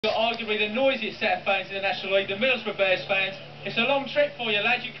Got arguably the noisiest set of fans in the National League, the Middlesbrough Bears fans. It's a long trip for you,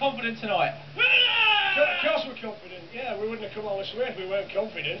 lads. You confident tonight? Of course we're confident. Yeah, we wouldn't have come all this way if we weren't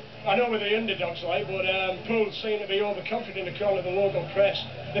confident. I know we're the underdogs, like, but Poole seem to be overconfident according to the local press.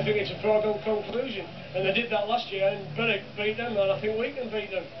 They think it's a foregone conclusion, and they did that last year, and Berwick beat them, and I think we can beat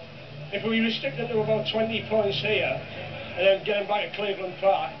them. If we restrict them to about 20 points here, and then get them back at Cleveland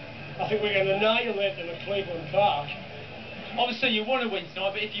Park, I think we can annihilate them at Cleveland Park. Obviously you want to win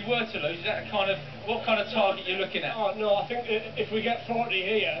tonight, but if you were to lose, is that what kind of target you're looking at? Oh, no, I think if we get 40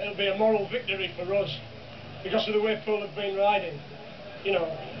 here, it'll be a moral victory for us because of the way Poole have been riding. You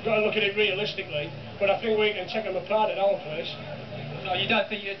know, got to look at it realistically, but I think we can take them apart at our place. No, you don't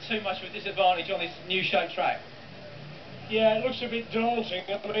think you're at too much of a disadvantage on this new shaped track? Yeah, it looks a bit daunting.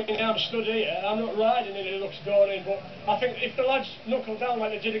 I mean, I'm stood here, I'm not riding it, it looks daunting, but I think if the lads knuckle down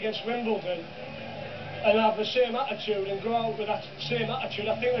like they did against Wimbledon, and have the same attitude and go out with that same attitude,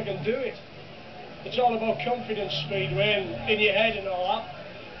 I think they can do it. It's all about confidence, Speedway, and in your head and all that.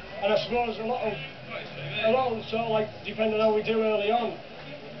 And I suppose a lot of sort of like depending on how we do early on.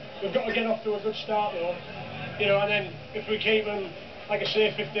 We've got to get off to a good start though, you know, and then if we keep them, like I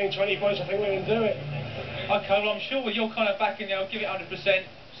say, 15, 20 points, I think we can do it. Okay, well I'm sure with your kind of backing there, I'll give it 100%.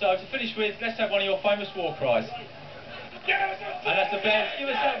 So to finish with, let's have one of your famous war cries. And that's the Bears. Give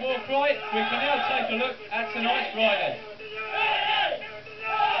us that war cry. We can now take a look at tonight's riding.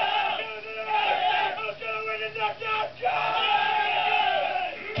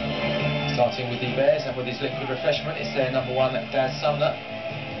 Starting with the Bears and with his liquid refreshment, it's their number one, Daz Sumner.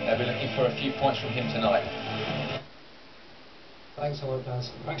 They'll be looking for a few points from him tonight. Thanks a lot,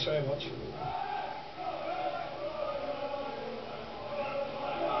 Daz. Thanks very much.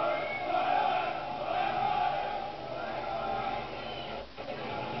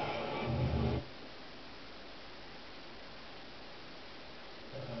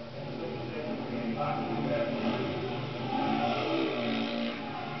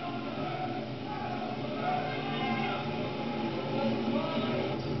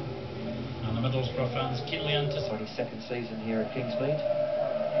 Middlesbrough fans keenly anticipating his second season here at Kingsmead,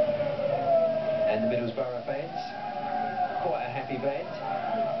 and the Middlesbrough fans, quite a happy band.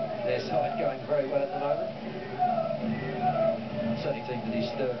 Their side going very well at the moment. Certainly seems to be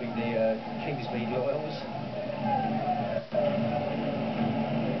disturbing the Kingsmead loyals.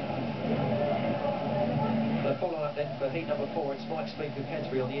 The follow-up then for heat number 4, it's Mike Speed with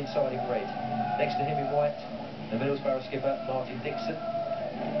Canterbury on the inside in red. Next to him in white, the Middlesbrough skipper Martin Dixon.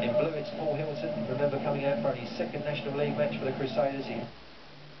 In blue, it's Paul Hilton. Remember coming out for only his second National League match for the Crusaders.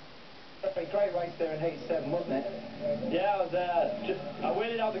 A great race there in Heat 7, wasn't it? Yeah, I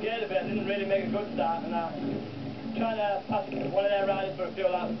waited out the gate a bit, didn't really make a good start, and trying to pass one of their riders for a few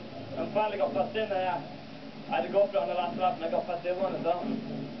laps, and finally got past him there. I had to go for it on the last lap, and I got past the other one as well.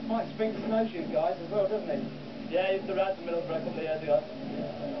 Mike Spink knows you guys as well, doesn't he? Yeah, he used to ride for Middlesbrough a couple of years ago.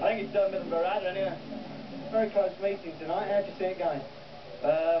 I think he's still a Middlesbrough rider anyway. Very close meeting tonight. How do you see it going?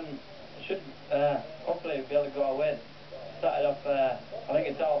 Should hopefully be able to go our way. Started off, I think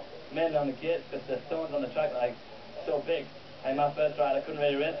it's all mainly on the gates because the stones on the track are like so big. And my first ride I couldn't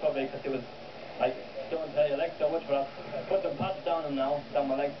really race probably because it was like stones hurt your legs so much, but I've put some pads down them now, down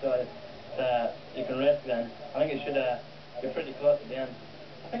my legs, so you can race again. I think it should be pretty close at the end.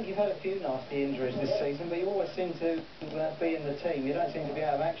 I think you've had a few nasty injuries this season, but you always seem to be in the team. You don't seem to be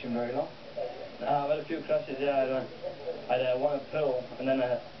out of action very long. I've had a few crashes, yeah. I had one at Poole, and then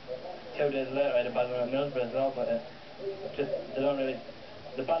 2 days later I had a bad one at Middlesbrough as well, but they don't really,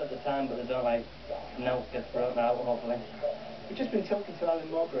 they're bad at the time, but they don't like now get broken out, hopefully. We've just been talking to Alan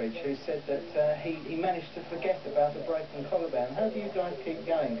Mogridge, who said that he managed to forget about the broken collarbone. How do you guys keep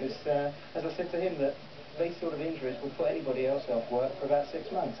going? Because, as I said to him, that these sort of injuries would put anybody else off work for about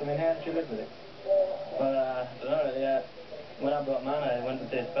 6 months. I mean, how did you live with it? Well, I don't know really, when I brought mine, I went to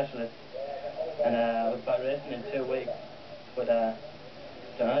see a specialist, and I was back racing in 2 weeks, but I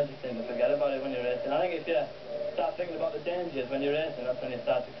don't know, I just seem to forget about it when you're racing. I think if you start thinking about the dangers when you're racing, that's when you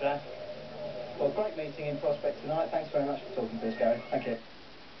start to crash. Well, great meeting in Prospect tonight. Thanks very much for talking to us, Gary. Thank you.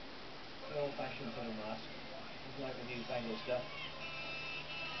 The old-fashioned sort of mask. It's like the newfangled stuff.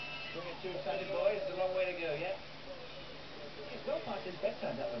 Bring it two-sided, boys. It's a long way to go yet. It's well past his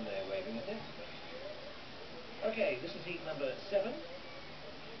bedtime, that one there, waving at it. Okay, this is heat number 7.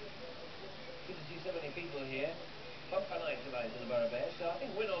 Good to see so many people here. Bumper night tonight in the Middlesbrough Bears, so I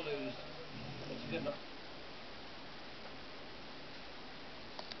think win or lose, it's a good night.